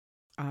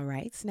All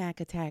right, Snack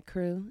Attack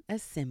crew,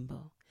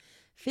 assemble.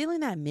 Feeling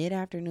that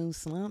mid-afternoon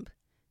slump?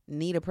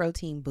 Need a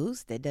protein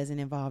boost that doesn't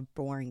involve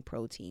boring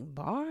protein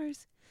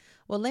bars?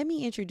 Well, let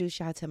me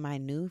introduce y'all to my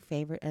new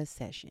favorite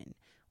obsession,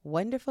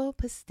 Wonderful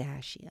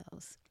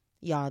Pistachios.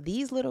 Y'all,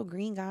 these little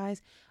green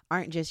guys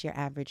aren't just your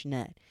average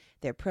nut.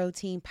 They're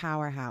protein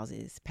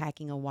powerhouses,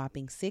 packing a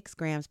whopping 6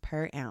 grams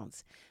per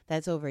ounce.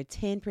 That's over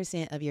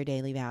 10% of your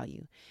daily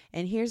value.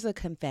 And here's a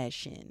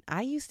confession.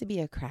 I used to be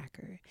a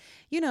cracker.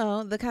 You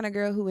know, the kind of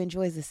girl who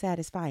enjoys the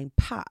satisfying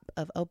pop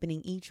of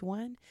opening each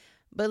one.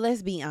 But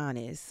let's be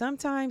honest,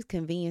 sometimes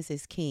convenience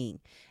is king.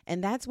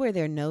 And that's where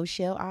their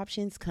no-shell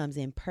options comes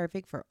in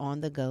perfect for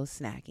on-the-go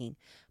snacking.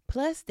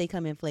 Plus, they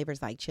come in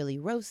flavors like chili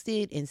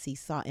roasted and sea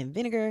salt and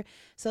vinegar.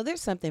 So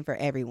there's something for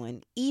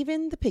everyone,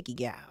 even the picky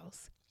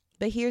gals.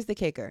 But here's the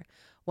kicker.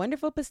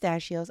 Wonderful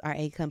Pistachios are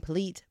a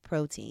complete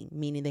protein,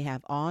 meaning they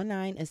have all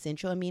 9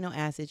 essential amino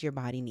acids your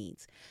body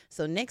needs.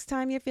 So next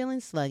time you're feeling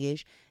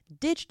sluggish,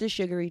 ditch the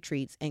sugary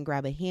treats and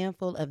grab a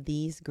handful of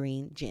these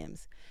green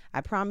gems.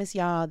 I promise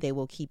y'all they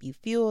will keep you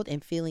fueled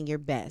and feeling your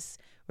best,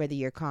 whether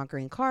you're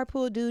conquering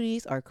carpool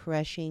duties or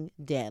crushing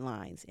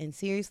deadlines. And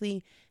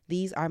seriously,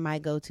 these are my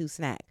go-to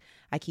snack.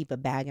 I keep a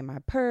bag in my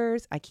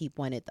purse. I keep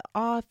one at the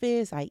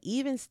office. I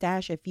even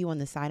stash a few on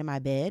the side of my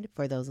bed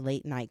for those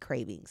late night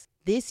cravings.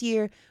 This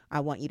year, I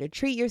want you to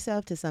treat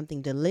yourself to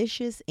something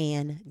delicious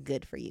and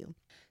good for you.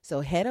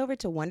 So head over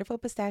to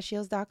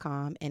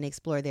wonderfulpistachios.com and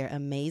explore their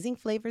amazing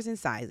flavors and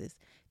sizes.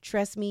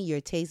 Trust me,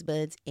 your taste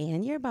buds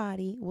and your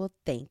body will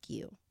thank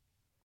you.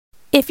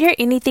 If you're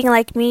anything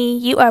like me,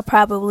 you are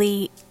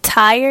probably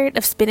tired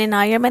of spending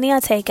all your money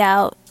on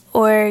takeout,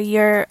 or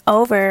you're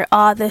over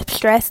all the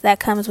stress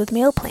that comes with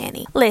meal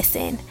planning.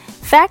 Listen,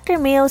 Factor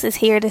Meals is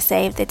here to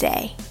save the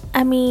day.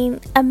 I mean,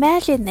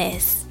 imagine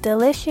this.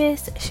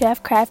 Delicious,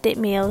 chef-crafted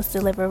meals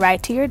delivered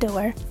right to your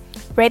door,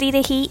 ready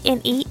to heat and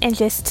eat in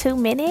just 2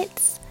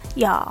 minutes.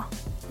 Y'all,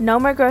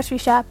 no more grocery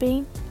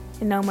shopping,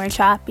 no more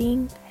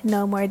chopping,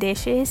 no more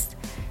dishes.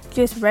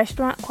 Just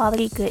restaurant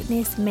quality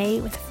goodness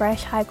made with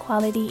fresh, high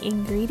quality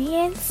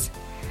ingredients.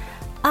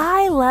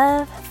 I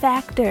love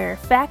Factor.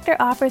 Factor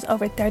offers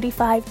over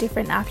 35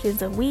 different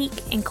options a week,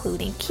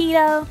 including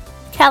keto,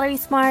 calorie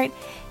smart,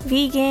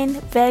 vegan,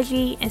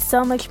 veggie, and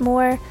so much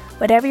more.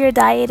 Whatever your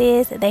diet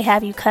is, they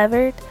have you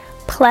covered.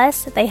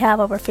 Plus, they have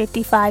over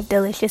 55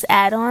 delicious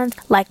add-ons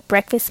like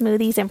breakfast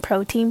smoothies and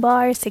protein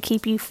bars to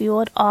keep you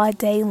fueled all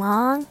day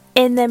long.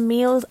 And the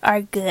meals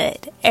are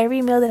good.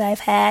 Every meal that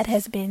I've had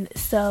has been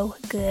so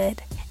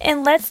good.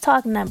 And let's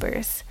talk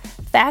numbers.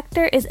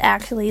 Factor is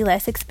actually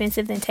less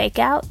expensive than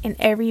takeout, and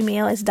every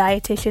meal is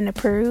dietitian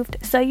approved,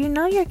 so you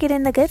know you're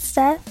getting the good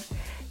stuff.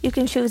 You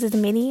can choose as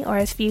many or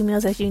as few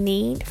meals as you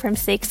need, from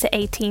 6 to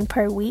 18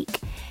 per week.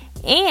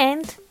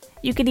 And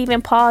you can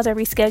even pause or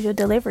reschedule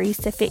deliveries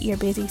to fit your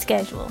busy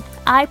schedule.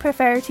 I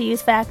prefer to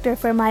use Factor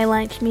for my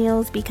lunch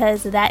meals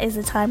because that is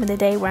the time of the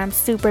day where I'm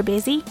super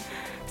busy.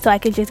 So I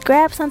can just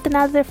grab something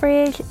out of the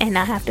fridge and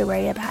not have to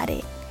worry about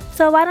it.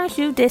 So why don't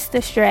you ditch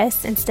the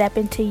stress and step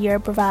into your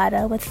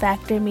bravado with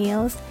Factor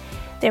meals?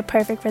 They're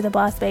perfect for the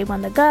boss babe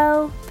on the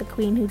go, the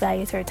queen who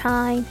values her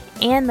time,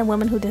 and the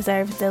woman who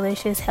deserves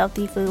delicious,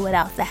 healthy food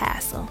without the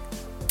hassle.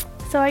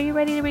 So are you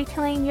ready to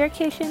reclaim your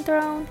kitchen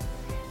throne?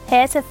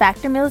 Head to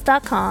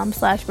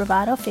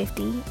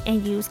factormeals.com/bravado50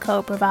 and use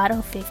code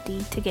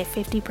bravado50 to get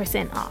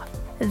 50% off.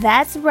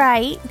 That's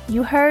right,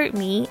 you heard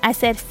me. I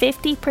said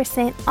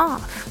 50%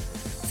 off.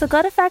 So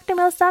go to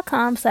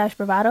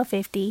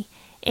factormeals.com/bravado50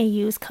 and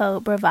use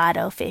code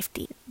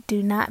bravado50.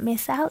 Do not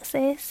miss out,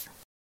 sis.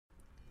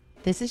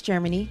 This is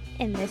Germany.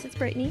 And this is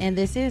Brittany. And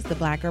this is the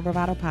Black Girl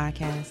Bravado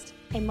Podcast.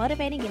 A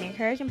motivating and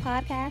encouraging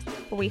podcast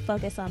where we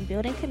focus on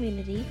building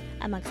community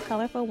amongst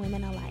colorful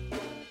women alike.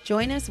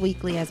 Join us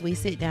weekly as we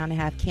sit down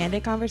and have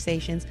candid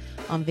conversations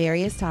on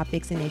various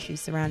topics and issues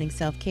surrounding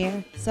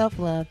self-care,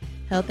 self-love,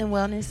 health and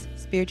wellness,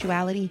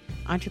 spirituality,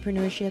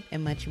 entrepreneurship,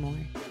 and much more.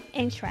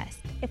 And trust,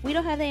 if we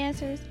don't have the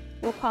answers,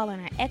 we'll call on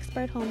our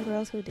expert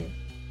homegirls who do.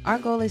 Our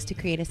goal is to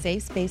create a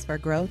safe space for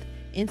growth,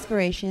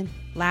 inspiration,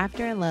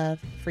 laughter, and love,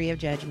 free of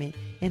judgment,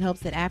 in hopes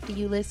that after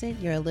you listen,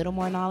 you're a little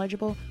more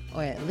knowledgeable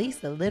or at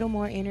least a little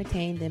more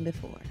entertained than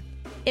before.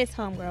 It's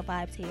homegirl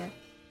vibes here.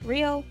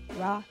 Real,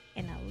 raw,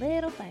 and a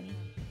little funny.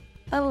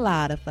 A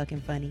lot of fucking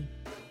funny.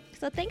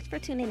 So thanks for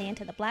tuning in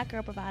to the Black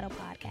Girl Bravado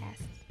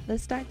Podcast.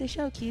 Let's start the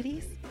show,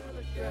 cuties.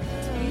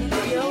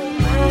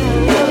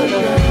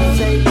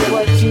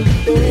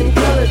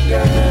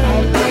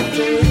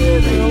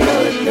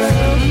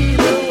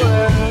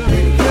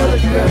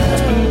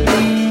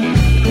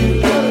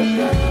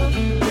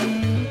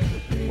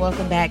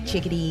 Welcome back,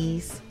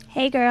 chickadees.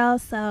 Hey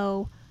girls,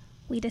 so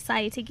we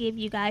decided to give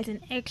you guys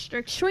an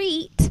extra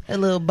treat. A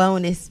little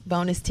bonus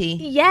tea.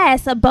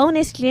 Yes, a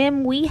bonus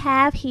gem. We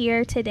have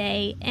here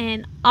today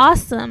an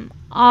awesome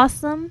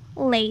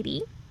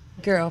lady.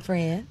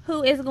 Girlfriend.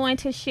 Who is going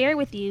to share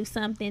with you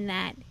something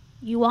that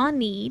you all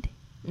need.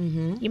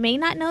 Mm-hmm. You may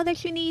not know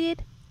that you need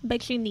it,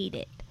 but you need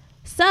it.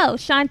 So,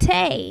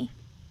 Shantae,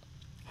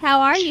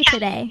 how are you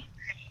today?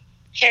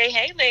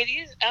 Hey,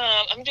 ladies.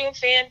 I'm doing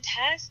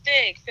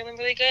fantastic. Feeling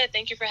really good.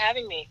 Thank you for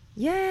having me.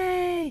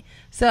 Yay!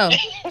 So,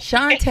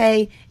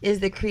 Shantae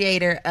is the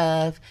creator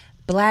of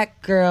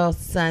Black Girl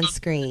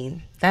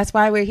Sunscreen. That's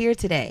why we're here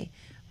today.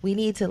 We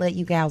need to let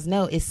you guys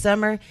know it's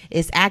summer,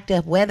 it's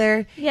active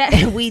weather,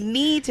 and we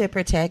need to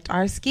protect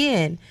our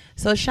skin.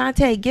 So,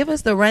 Shantae, give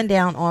us the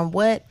rundown on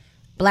what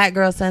Black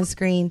Girl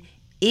Sunscreen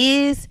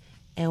is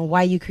and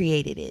why you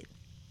created it.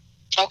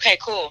 Okay,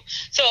 cool.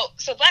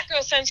 So Black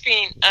Girl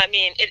Sunscreen, I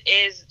mean, it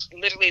is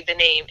literally the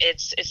name.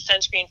 It's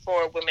sunscreen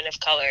for women of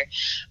color.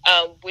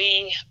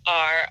 We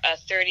are a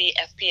 30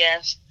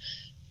 FPS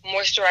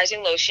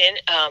moisturizing lotion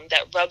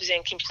that rubs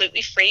in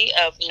completely free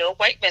of no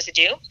white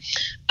residue.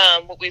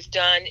 What we've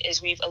done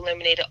is we've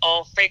eliminated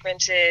all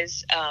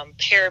fragrances,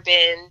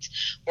 parabens.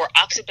 We're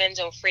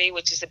oxybenzone free,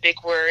 which is a big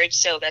word.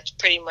 So that's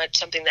pretty much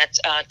something that's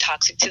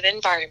toxic to the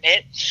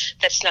environment.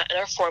 That's not in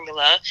our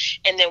formula.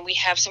 And then we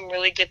have some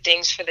really good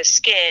things for the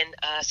skin,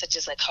 such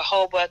as like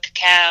jojoba,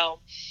 cacao,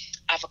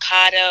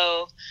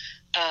 avocado,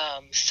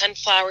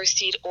 sunflower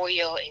seed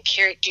oil, and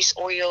carrot juice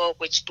oil,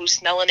 which boosts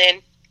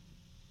melanin.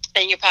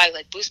 And you're probably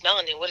like, boost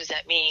melanin, what does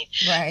that mean?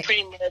 Right.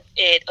 Pretty much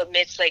it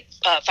emits like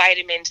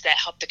vitamins that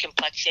help the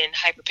complexion,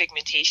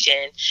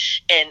 hyperpigmentation,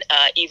 and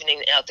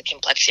evening out the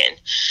complexion.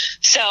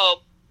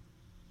 So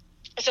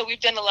we've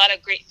done a lot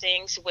of great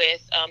things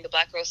with the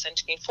Black Girl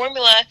Sunscreen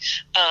formula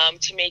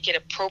to make it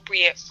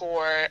appropriate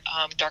for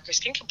darker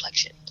skin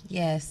complexion.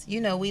 Yes, you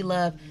know we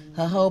love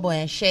jojoba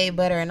and shea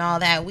butter and all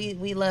that.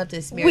 We love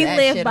to smear we that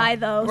live shit by on,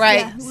 those. right?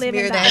 Yeah,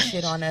 smear that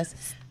shit on us.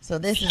 So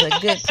this is a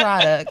good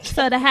product.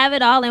 So to have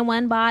it all in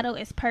one bottle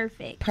is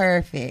perfect.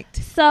 Perfect.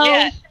 So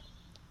Yeah.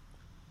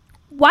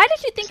 why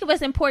did you think it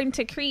was important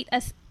to create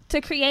a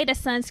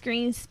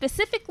sunscreen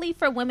specifically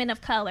for women of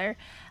color?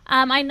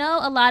 I know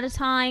a lot of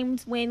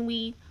times when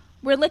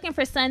we're looking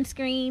for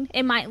sunscreen,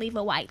 it might leave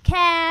a white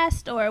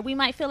cast, or we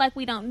might feel like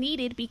we don't need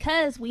it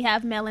because we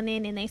have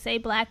melanin and they say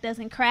black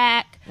doesn't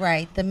crack.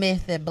 Right. The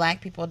myth that black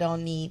people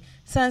don't need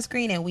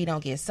sunscreen and we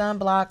don't get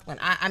sunblock. When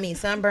I mean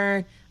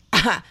sunburn,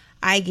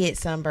 I get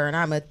sunburn.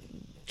 I'm a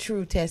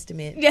true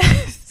testament.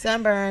 Yes.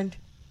 Sunburned.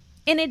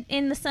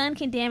 And the sun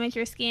can damage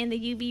your skin. The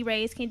UV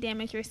rays can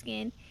damage your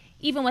skin,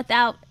 even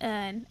without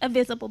a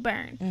visible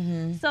burn.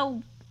 Mm-hmm.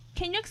 So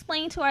can you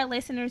explain to our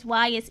listeners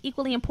why it's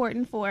equally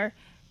important for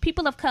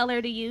people of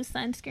color to use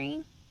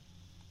sunscreen?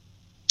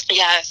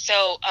 Yeah,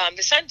 so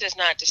the sun does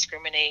not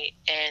discriminate,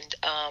 and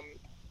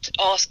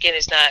all skin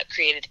is not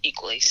created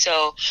equally.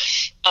 So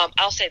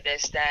I'll say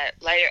this, that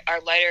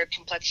our lighter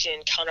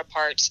complexion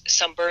counterparts,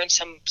 some burn,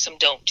 some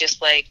don't, just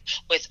like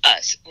with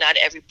us. Not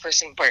every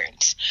person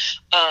burns.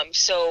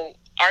 So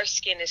our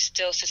skin is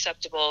still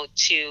susceptible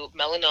to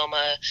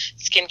melanoma,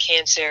 skin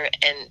cancer,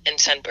 and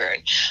sunburn.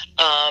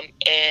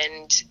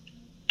 And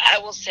I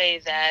will say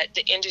that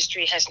the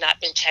industry has not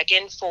been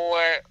checking for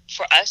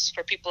us,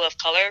 for people of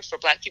color, for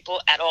black people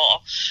at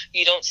all.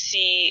 You don't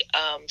see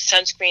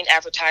sunscreen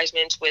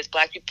advertisements with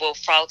black people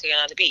frolicking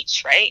on the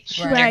beach, right?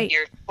 Right.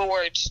 You're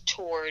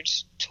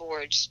towards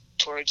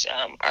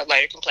our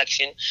lighter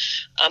complexion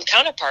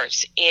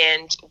counterparts,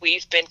 and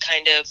we've been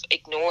kind of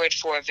ignored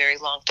for a very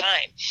long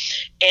time.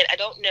 And I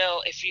don't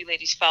know if you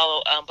ladies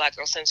follow Black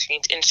Girl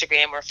Sunscreen's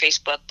Instagram or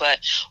Facebook, but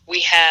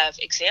we have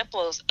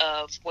examples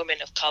of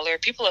women of color,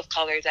 people of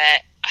color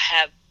that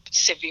have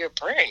severe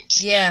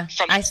burns. Yeah,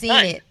 I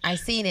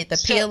seen it.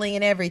 The peeling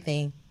and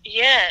everything.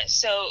 Yeah,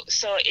 so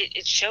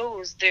it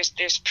shows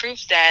there's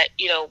proof that,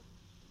 you know,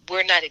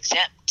 we're not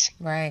exempt.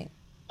 Right.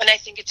 And I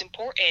think it's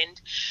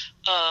important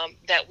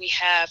that we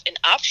have an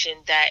option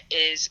that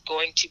is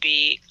going to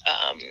be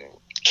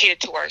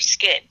catered to our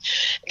skin.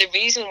 The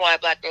reason why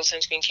Black Girl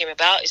Sunscreen came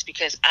about is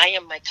because I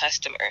am my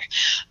customer.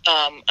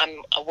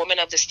 I'm a woman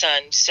of the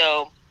sun.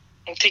 So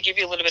to give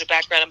you a little bit of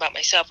background about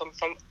myself, I'm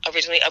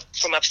originally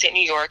from upstate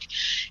New York,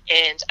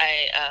 and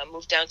I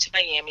moved down to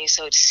Miami.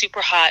 So it's super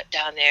hot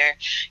down there,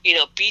 you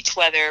know, beach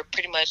weather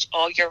pretty much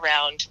all year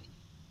round.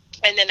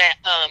 And then I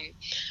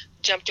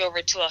jumped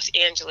over to Los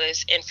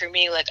Angeles, and for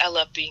me, like, I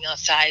love being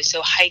outside,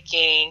 so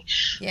hiking,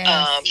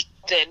 yes.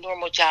 The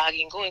normal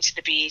jogging, going to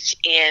the beach,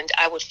 and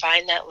I would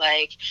find that,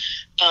 like,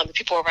 the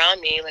people around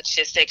me, let's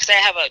just say, because I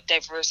have a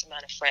diverse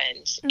amount of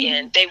friends, mm-hmm.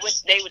 and they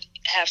would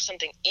have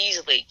something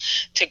easily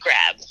to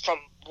grab from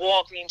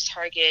Walgreens,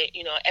 Target,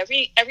 you know,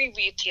 every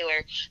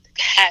retailer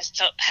has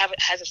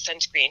a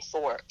sunscreen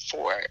for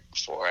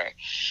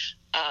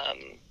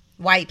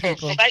white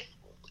people.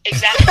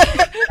 Exactly,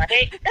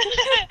 right?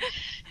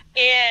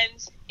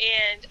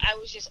 And I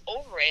was just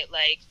over it.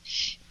 Like,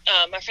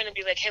 my friend would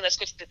be like, "Hey, let's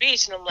go to the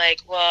beach," and I'm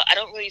like, "Well, I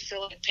don't really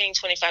feel like paying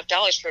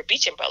 $25 for a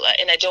beach umbrella,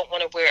 and I don't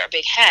want to wear a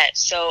big hat,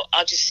 so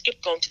I'll just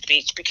skip going to the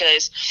beach,"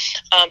 because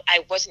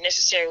I wasn't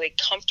necessarily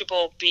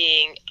comfortable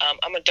being.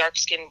 I'm a dark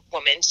skinned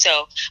woman,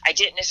 so I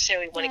didn't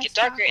necessarily want to get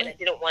darker, and I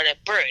didn't want to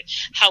burn.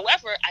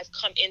 However, I've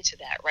come into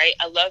that, right?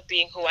 I love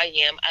being who I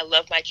am. I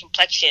love my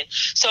complexion,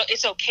 so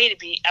it's okay to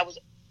be.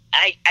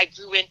 I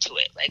grew into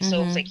it. Like,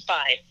 so it was like,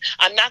 fine.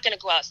 I'm not going to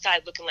go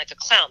outside looking like a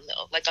clown,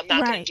 though. Like, I'm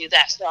not going to do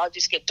that. So I'll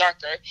just get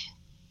darker.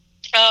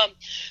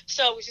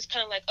 So it was just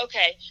kind of like,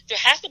 okay, there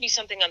has to be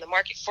something on the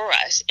market for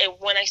us. And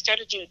when I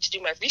started to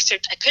do my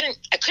research, I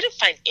couldn't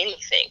find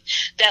anything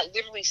that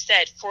literally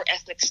said for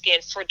ethnic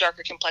skin, for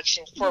darker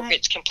complexion, for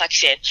rich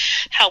complexion.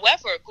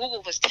 However,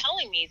 Google was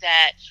telling me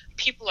that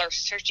people are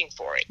searching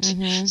for it.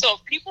 Mm-hmm. So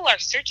if people are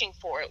searching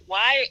for it,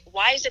 why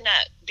is it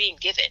not being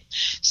given?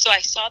 So I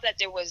saw that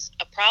there was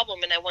a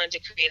problem, and I wanted to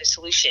create a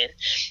solution.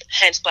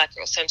 Hence, Black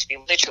Girl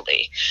Sunscreen,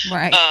 literally.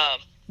 Right.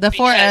 The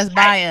for us,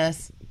 by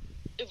us.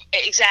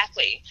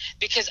 Exactly,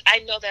 because I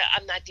know that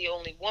I'm not the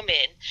only woman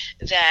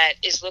that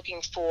is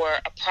looking for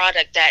a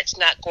product that's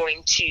not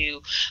going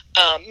to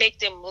make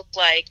them look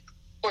like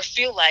or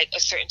feel like a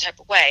certain type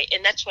of way.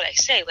 And that's what I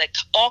say, like,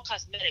 all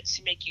cosmetics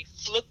make you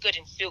look good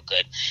and feel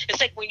good. It's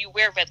like when you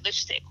wear red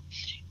lipstick.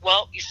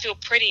 Well, you feel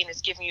pretty, and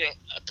it's giving you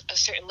a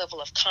certain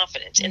level of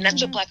confidence. And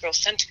that's what Black Girl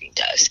Sunscreen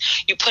does.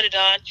 You put it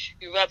on,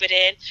 you rub it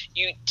in,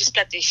 you just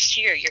got this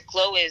sheer, your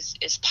glow is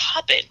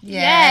popping.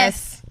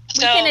 Yes.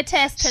 We can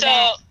attest to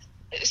that.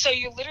 So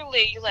you're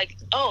like,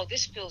 oh,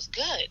 this feels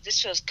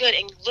good,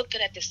 and you look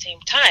good at the same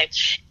time,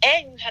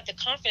 and you have the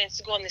confidence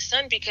to go in the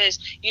sun because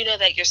you know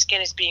that your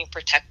skin is being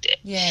protected.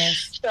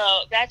 Yes.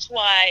 So that's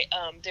why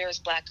there's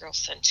Black Girl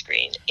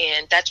Sunscreen,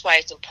 and that's why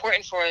it's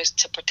important for us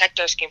to protect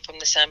our skin from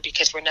the sun,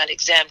 because we're not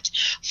exempt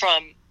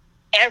from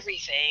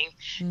everything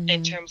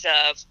in terms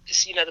of,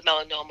 you know, the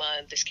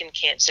melanoma, the skin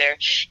cancer.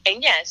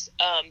 And yes,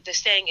 the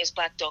saying is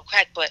black don't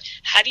crack, but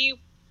how do you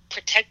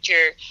protect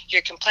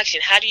your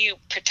complexion? How do you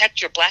protect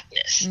your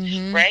blackness?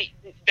 Right?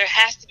 There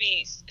has to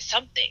be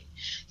something.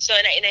 So,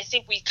 and I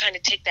think we kind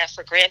of take that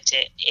for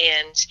granted.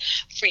 And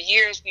for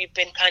years, we've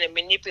been kind of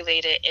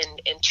manipulated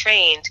and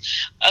trained.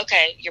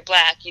 Okay, you're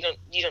black. You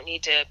don't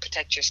need to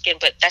protect your skin,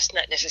 but that's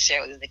not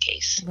necessarily the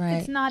case. Right.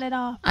 It's not at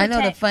all. I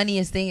know the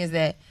funniest thing is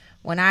that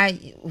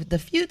the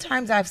few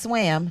times I've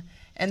swam,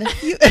 and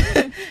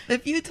the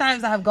few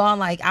times I've gone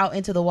like out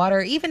into the water,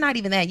 even not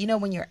even that, you know,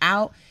 when you're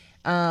out,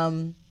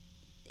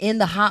 in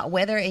the hot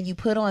weather and you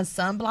put on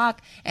sunblock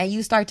and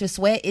you start to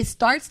sweat, it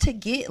starts to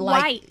get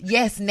like white.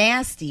 Yes,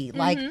 nasty,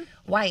 like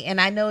white.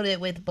 And I know that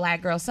with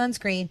Black Girl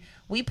Sunscreen,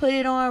 we put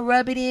it on,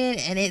 rub it in,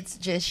 and it's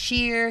just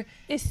sheer.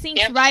 It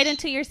sinks right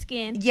into your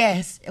skin.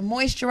 Yes,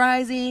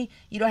 moisturizing.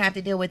 You don't have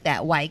to deal with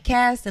that white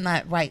cast and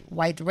that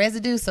white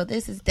residue. So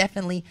this is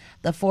definitely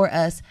the for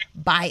us,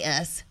 by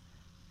us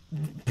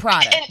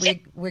product.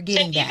 We're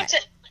getting that.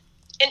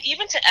 And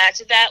even to add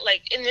to that,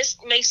 like, and this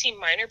may seem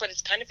minor, but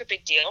it's kind of a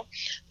big deal.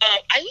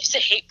 I used to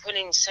hate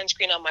putting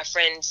sunscreen on my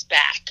friend's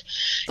back,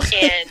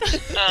 and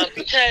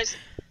because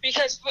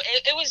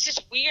it was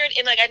just weird,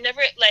 and like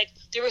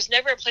there was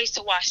never a place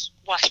to wash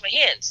my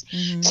hands.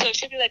 So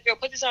she'd be like, "Girl,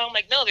 put this on." I'm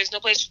like, "No, there's no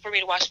place for me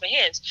to wash my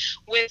hands."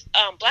 With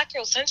Black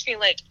Girl Sunscreen,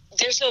 like,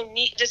 there's no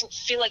need. It doesn't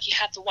feel like you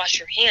have to wash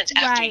your hands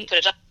after you put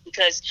it on,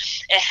 because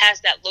it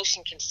has that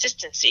lotion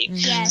consistency.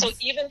 Yes. So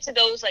even to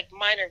those like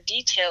minor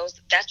details,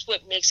 that's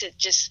what makes it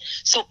just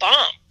so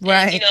bomb.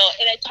 Right. And, you know,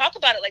 and I talk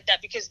about it like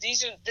that because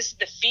this is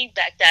the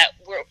feedback that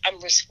we're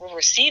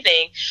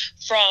receiving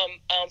from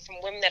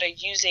women that are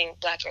using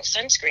Black Girl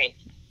Sunscreen.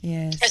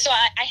 Yes. And so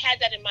I had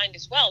that in mind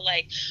as well.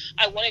 Like,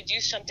 I want to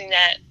do something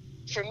that,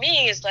 for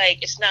me, is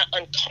like, it's not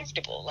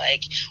uncomfortable.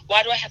 Like,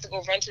 why do I have to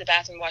go run to the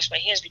bathroom and wash my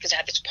hands because I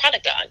have this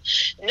product on?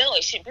 No,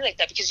 it shouldn't be like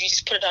that, because you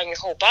just put it on your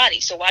whole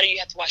body. So why do you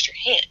have to wash your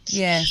hands?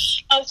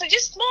 Yes. So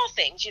just small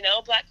things, you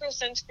know. Black Girl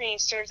Sunscreen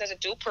serves as a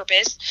dual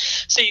purpose,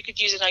 so you could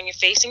use it on your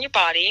face and your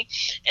body,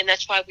 and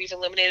that's why we've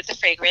eliminated the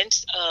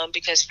fragrance,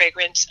 because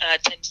fragrance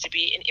tends to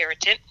be an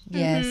irritant.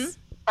 Yes.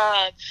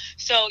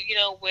 So, you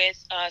know,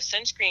 with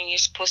sunscreen, you're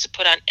supposed to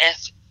put on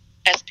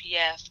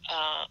SPF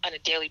on a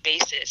daily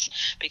basis,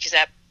 because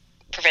that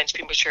prevents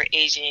premature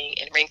aging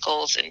and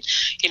wrinkles and,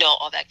 you know,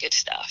 all that good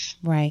stuff.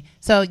 Right.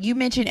 So you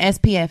mentioned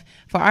SPF.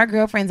 For our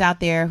girlfriends out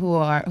there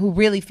who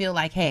really feel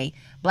like, hey,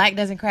 black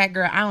doesn't crack,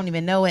 girl, I don't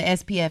even know what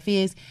SPF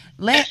is.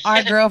 Let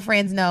our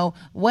girlfriends know,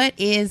 what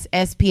is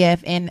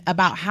SPF and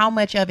about how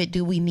much of it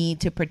do we need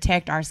to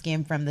protect our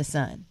skin from the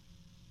sun?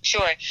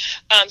 Sure.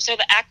 So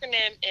the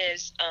acronym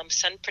is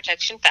Sun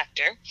Protection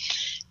Factor.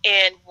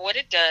 And what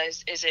it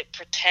does is it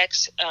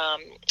protects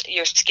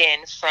your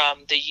skin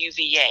from the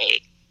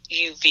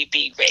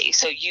UVB rays.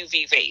 So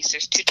UV rays,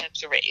 there's two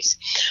types of rays.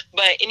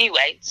 But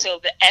anyway,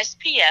 so the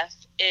SPF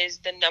is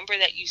the number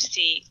that you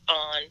see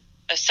on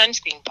a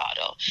sunscreen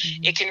bottle.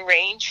 It can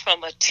range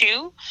from a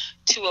 2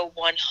 to a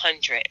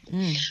 100.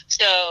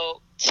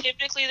 So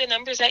typically the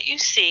numbers that you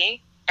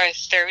see are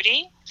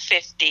 30,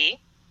 50,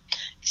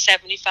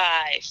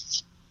 75,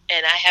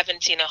 and I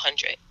haven't seen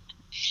 100.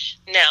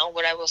 Now,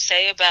 what I will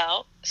say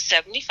about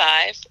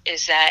 75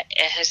 is that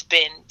it has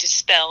been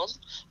dispelled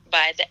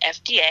by the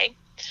FDA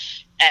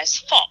as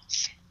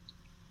false.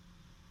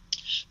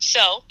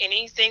 So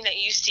anything that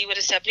you see with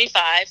a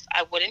 75,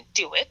 I wouldn't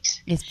do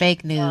it. It's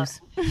fake news.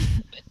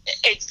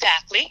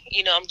 Exactly.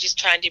 You know, I'm just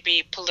trying to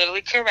be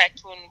politically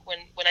correct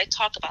when I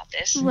talk about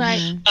this.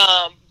 Right.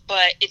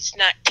 But it's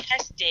not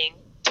testing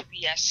to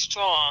be as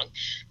strong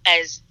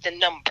as the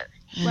number.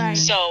 Right.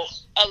 So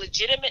a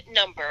legitimate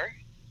number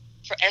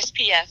for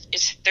SPF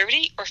is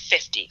 30 or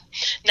 50.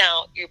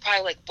 Now, you're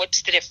probably like,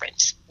 what's the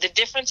difference? The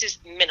difference is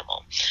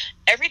minimal.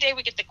 Every day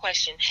we get the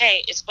question,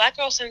 hey, is Black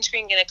Girl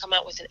Sunscreen going to come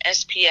out with an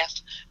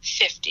SPF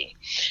 50?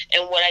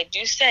 And what I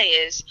do say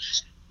is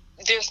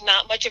there's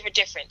not much of a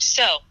difference.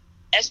 So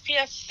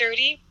SPF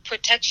 30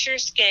 protects your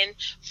skin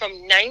from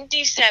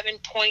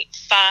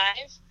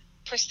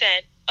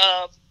 97.5%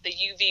 of the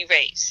UV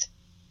rays.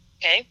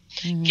 Okay?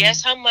 Mm-hmm.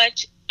 Guess how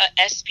much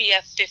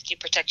SPF 50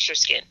 protects your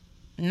skin?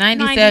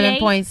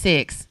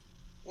 97.6.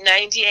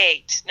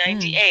 98.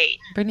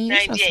 Brittany,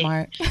 you're so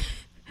smart.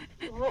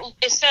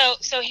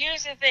 So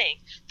here's the thing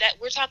that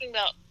we're talking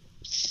about,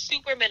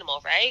 super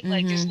minimal, right? Mm-hmm.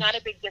 Like there's not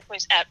a big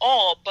difference at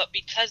all, but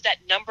because that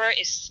number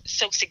is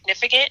so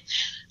significant,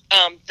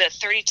 the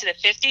 30 to the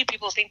 50,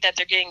 people think that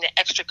they're getting the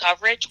extra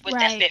coverage with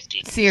that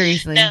 50.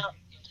 Seriously. Now,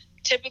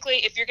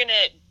 typically, if you're going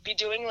to be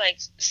doing like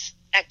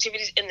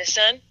activities in the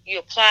sun, you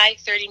apply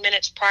 30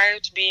 minutes prior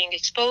to being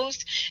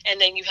exposed,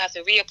 and then you have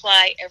to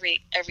reapply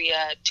every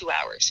 2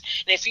 hours.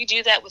 And if you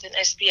do that with an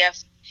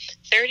SPF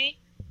 30,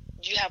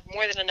 you have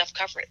more than enough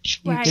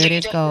coverage. Right. So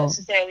you don't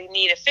necessarily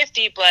need a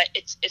 50, but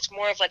it's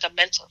more of like a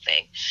mental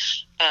thing.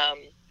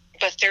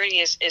 But 30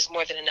 is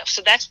more than enough.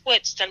 So that's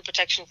what sun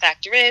protection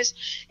factor is.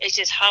 It's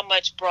just how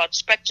much broad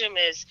spectrum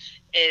is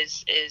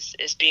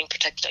being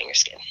protected on your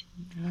skin.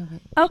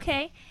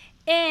 Okay.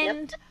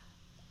 And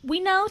we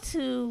know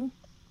to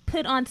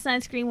put on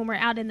sunscreen when we're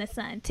out in the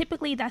sun.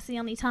 Typically, that's the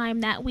only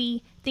time that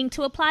we think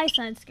to apply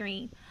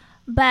sunscreen.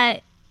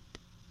 But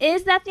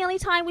is that the only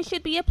time we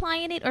should be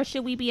applying it, or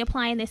should we be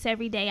applying this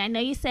every day? I know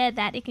you said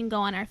that it can go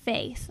on our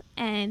face,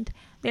 and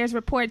there's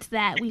reports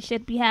that we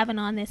should be having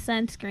on this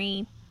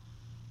sunscreen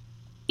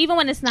even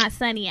when it's not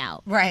sunny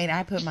out. Right.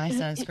 I put my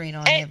sunscreen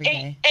on every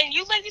day. And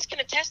you ladies can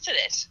attest to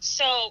this.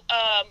 So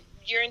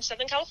you're in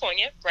Southern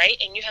California, right?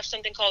 And you have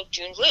something called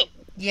June Blue.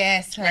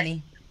 Yes, honey.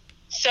 Right?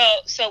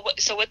 So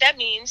what that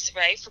means,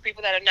 right, for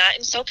people that are not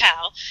in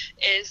SoCal,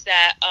 is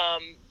that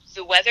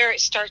the weather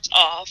starts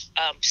off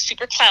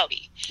super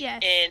cloudy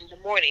in the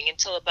morning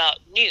until about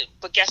noon.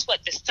 But guess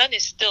what? The sun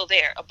is still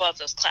there above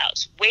those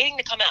clouds, waiting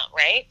to come out,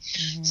 right?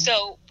 Mm-hmm.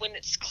 So when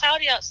it's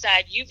cloudy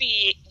outside,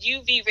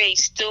 UV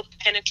rays still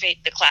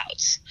penetrate the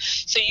clouds.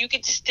 So you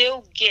can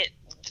still get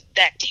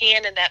that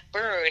tan and that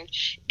burn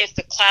if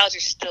the clouds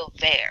are still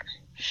there.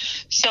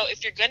 So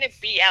if you're going to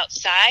be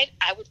outside,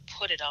 I would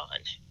put it on.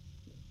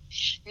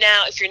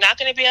 Now, if you're not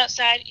going to be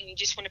outside and you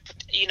just want to,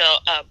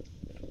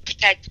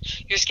 protect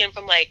your skin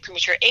from like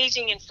premature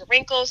aging and for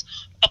wrinkles,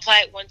 apply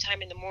it one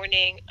time in the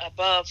morning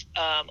above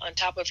on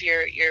top of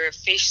your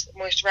face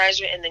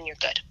moisturizer, and then you're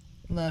good.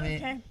 Love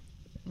it. Okay.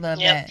 Love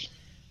that.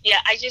 Yeah,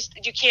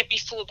 you can't be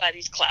fooled by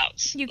these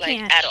clouds. You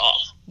can't at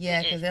all.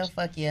 Yeah, because they'll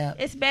fuck you up.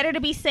 It's better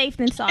to be safe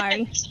than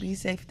sorry. Be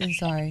safe than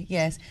sorry.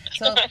 Yes.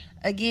 So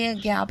again,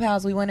 gal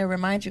pals, we want to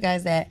remind you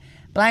guys that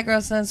Black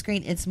Girl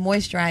Sunscreen, it's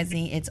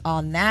moisturizing. It's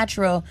all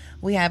natural.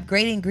 We have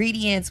great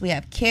ingredients. We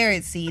have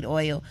carrot seed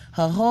oil,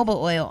 jojoba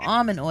oil,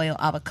 almond oil,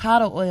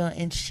 avocado oil,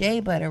 and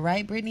shea butter.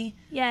 Right, Brittany?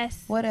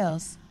 Yes. What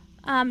else?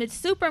 It's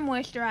super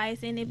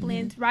moisturizing. It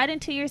blends right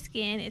into your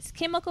skin. It's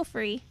chemical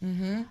free,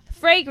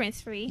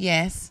 fragrance free.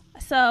 Yes.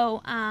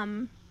 So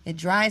it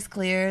dries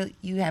clear.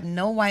 You have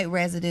no white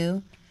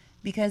residue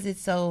because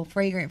it's so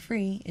fragrant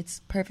free. It's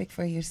perfect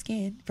for your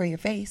skin, for your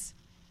face,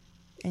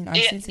 and our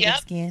sensitive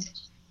skin.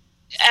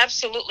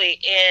 Absolutely.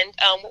 And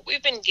what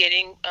we've been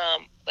getting,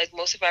 like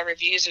most of our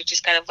reviews are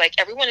just kind of like,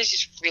 everyone is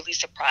just really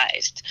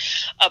surprised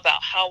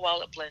about how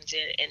well it blends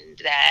in, and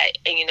that,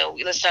 and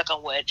let's knock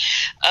on wood,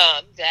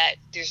 that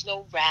there's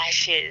no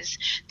rashes,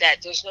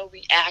 that there's no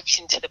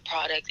reaction to the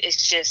product.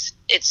 It's just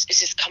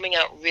coming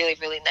out really,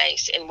 really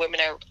nice, and women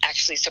are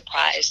actually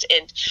surprised,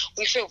 and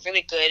we feel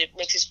really good. It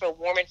makes us feel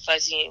warm and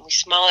fuzzy, and we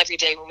smile every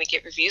day when we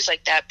get reviews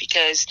like that,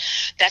 because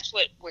that's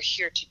what we're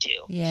here to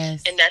do.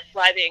 Yes. And that's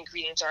why the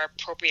ingredients are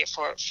appropriate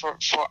for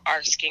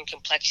our skin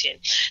complexion.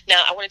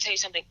 Now, I want to tell you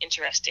something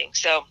interesting.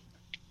 So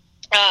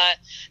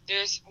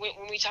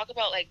when we talk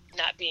about like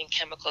not being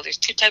chemical, there's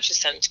two types of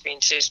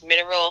sunscreens. There's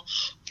mineral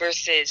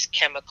versus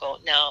chemical.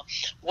 Now,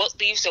 what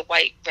leaves a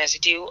white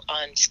residue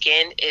on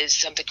skin is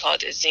something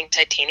called a zinc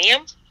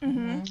titanium.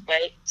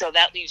 Right? So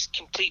that leaves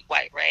complete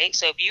white, right?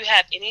 So if you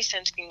have any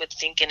sunscreen with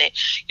zinc in it,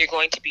 you're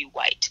going to be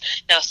white.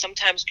 Now,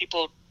 sometimes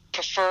people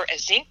prefer a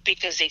zinc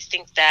because they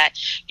think that,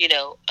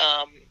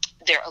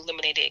 they're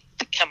eliminating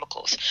the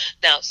chemicals.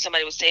 Now,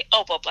 somebody would say,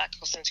 "Oh, well, Black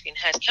Girl Sunscreen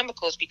has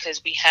chemicals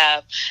because we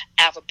have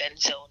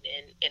avobenzone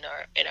in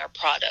our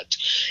product."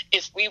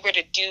 If we were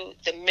to do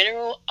the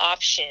mineral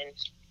option,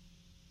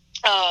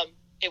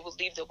 it would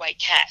leave the white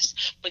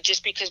cast. But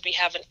just because we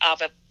have an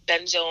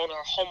avobenzone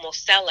or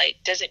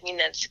homosalite doesn't mean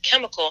that it's a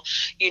chemical.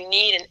 You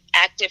need an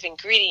active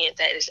ingredient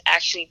that is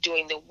actually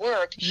doing the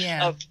work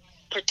of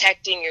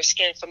protecting your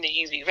skin from the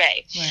UV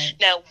ray. Right.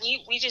 Now,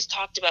 we just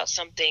talked about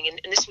something, and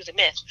this was a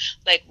myth.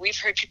 Like, we've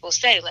heard people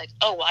say, like,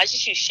 oh, well, I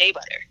just use shea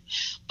butter.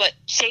 But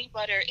shea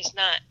butter is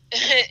not,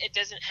 it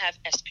doesn't have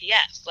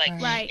SPF. Like,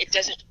 right. it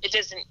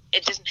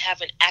doesn't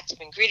have an active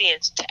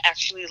ingredient to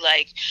actually,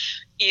 like,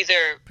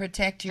 either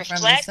protect you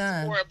from the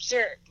sun or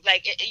observe.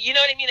 Like, you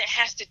know what I mean? It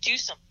has to do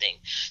something.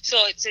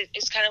 So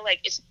it's kind of like,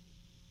 it's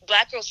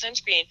Black Girl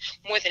Sunscreen,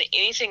 more than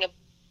anything,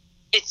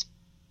 it's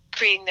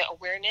creating the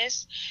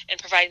awareness and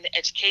providing the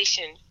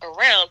education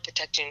around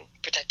protecting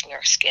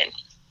our skin.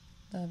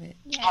 Love it.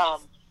 Yes.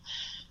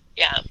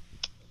 Yeah.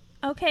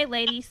 Okay,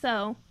 ladies,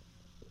 so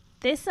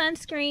this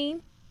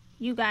sunscreen,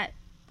 you got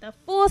the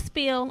full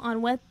spiel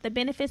on what the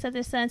benefits of the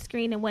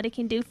sunscreen and what it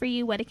can do for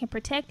you, what it can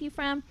protect you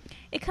from.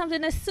 It comes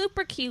in a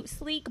super cute,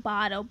 sleek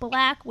bottle,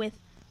 black with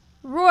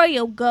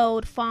royal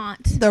gold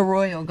font. The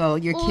royal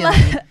gold, you're killing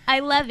me.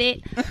 I love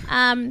it.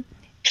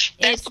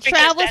 It's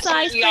travel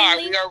size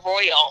friendly. We are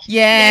royal.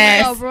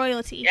 Yes. There we go,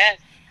 royalty. Yes.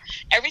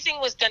 Everything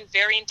was done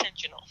very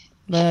intentional.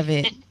 Love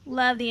it.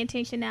 Love the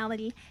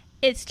intentionality.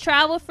 It's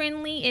travel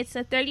friendly. It's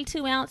a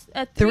 32 ounce.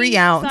 3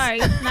 ounce. Sorry,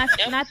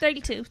 not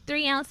 32.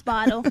 3 ounce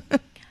bottle.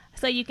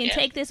 So you can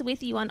take this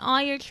with you on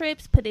all your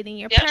trips. Put it in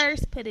your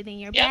purse. Put it in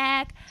your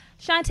bag.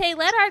 Shantae,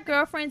 let our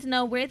girlfriends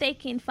know where they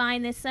can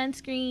find this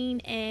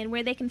sunscreen and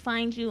where they can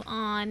find you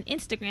on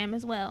Instagram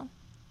as well.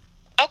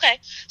 Okay,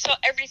 so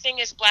everything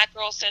is Black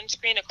Girl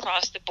Sunscreen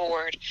across the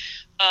board.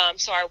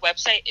 So our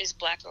website is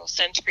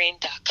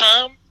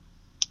blackgirlsunscreen.com.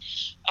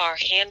 Our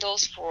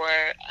handles for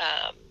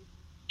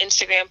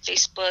Instagram,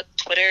 Facebook,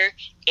 Twitter,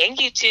 and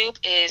YouTube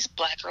is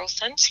Black Girl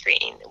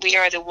Sunscreen. We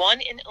are the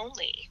one and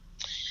only.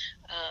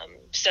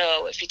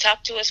 So if you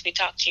talk to us, we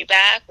talk to you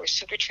back. We're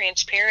super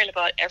transparent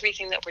about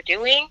everything that we're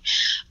doing.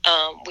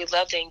 We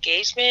love the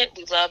engagement.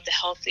 We love the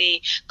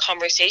healthy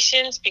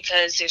conversations,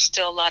 because there's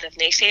still a lot of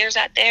naysayers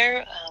out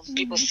there.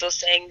 People still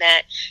saying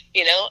that,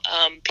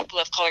 people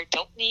of color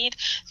don't need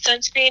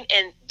sunscreen.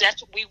 And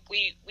that's what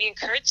we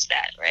encourage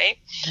that, right?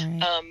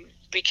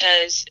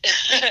 Because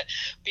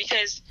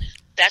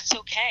that's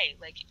okay.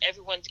 Like,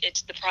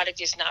 the product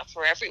is not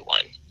for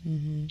everyone.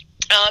 Mm-hmm.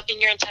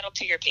 And you're entitled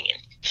to your opinion.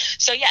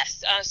 So,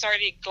 yes, sorry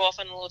to go off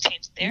on a little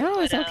tangent there.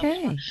 No, it's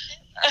okay.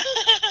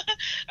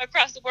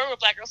 Across the board with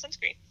Black Girl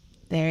Sunscreen.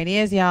 There it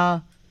is,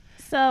 y'all.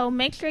 So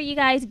make sure you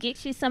guys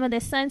get you some of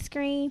this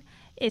sunscreen.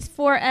 It's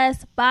for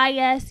us, by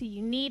us.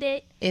 You need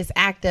it. It's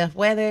active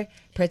weather.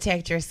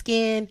 Protect your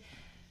skin.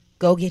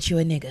 Go get you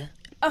a nigga.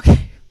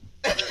 Okay.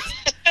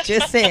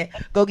 Just saying.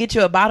 Go get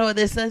you a bottle of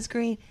this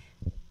sunscreen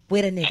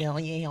with a nigga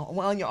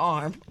on your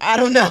arm. I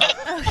don't know.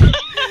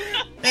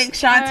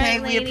 Thanks,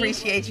 Shantae. Right, we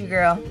appreciate you,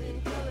 girl.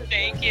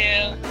 Thank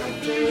you.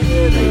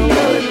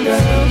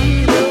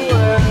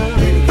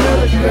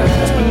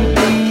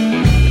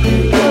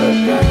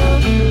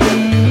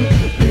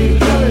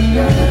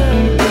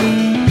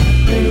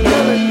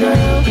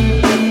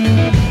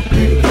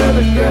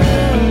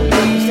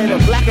 Say the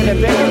blacker the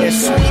better,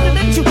 it's sweet.